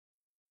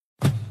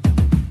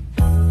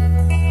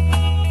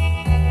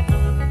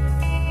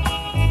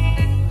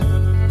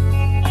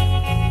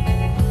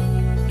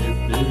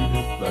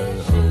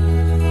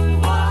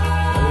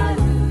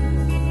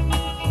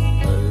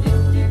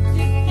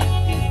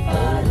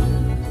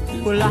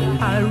Well,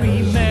 I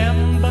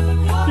remember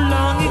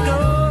long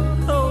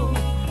ago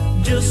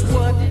just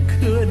what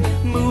could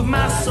move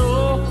my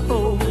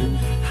soul.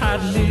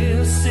 I'd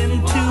listen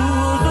to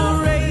the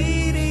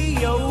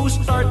radio,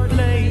 start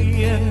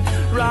playing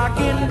rock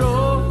and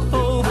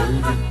roll.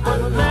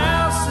 But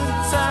now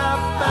since I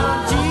found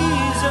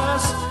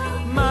Jesus,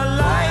 my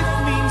life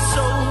means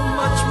so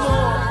much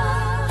more.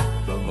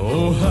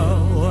 Oh,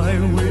 how I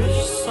wish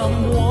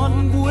someone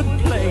would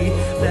play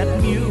that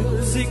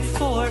music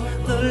for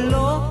the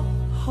Lord.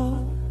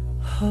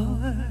 1,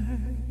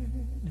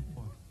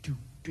 2,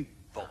 3,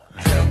 4.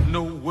 Have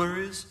no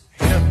worries,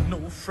 have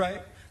no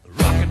fright. The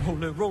rock and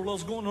holy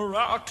roller's gonna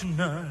rock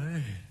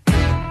tonight.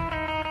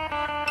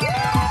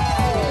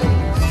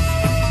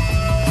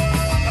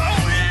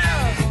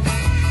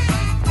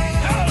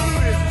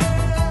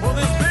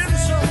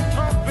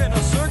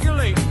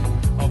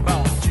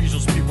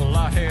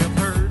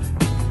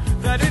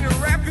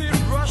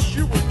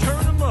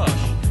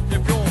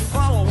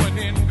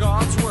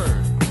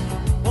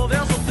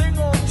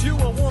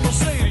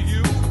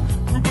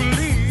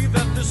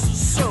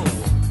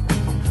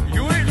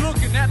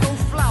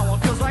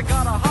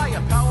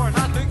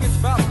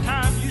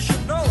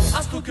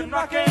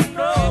 Rock and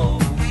roll,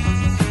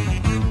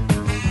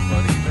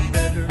 but even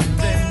better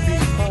than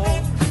before,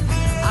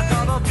 I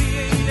got a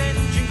V8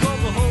 engine called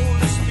the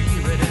Holy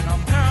Spirit, and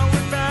I'm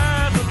powered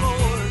by the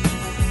Lord.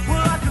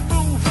 Well, I can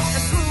move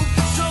and groove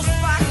just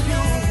like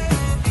you,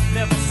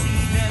 never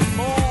seen any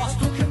more.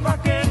 Still can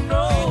rock and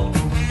roll,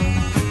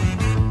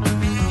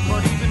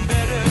 but even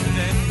better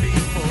than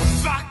before.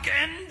 Rock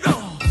and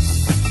roll.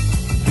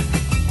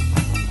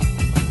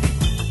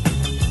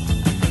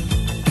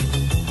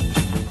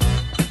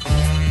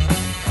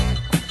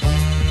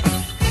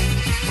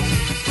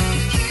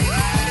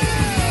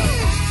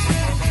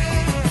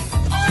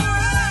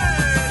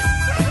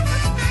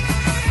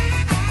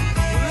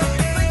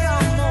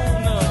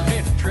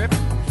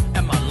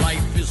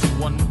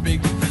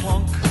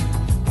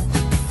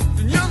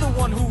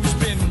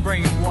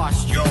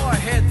 Your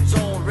head's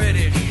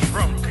already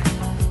shrunk.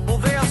 Well,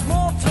 there's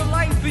more to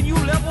life than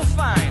you'll ever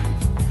find,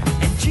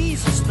 and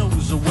Jesus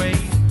knows the way.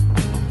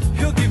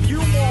 He'll give you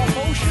more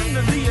motion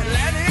than the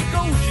Atlantic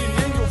Ocean,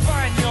 and you'll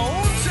find your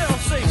own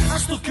self say, I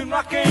still can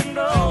rock and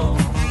roll.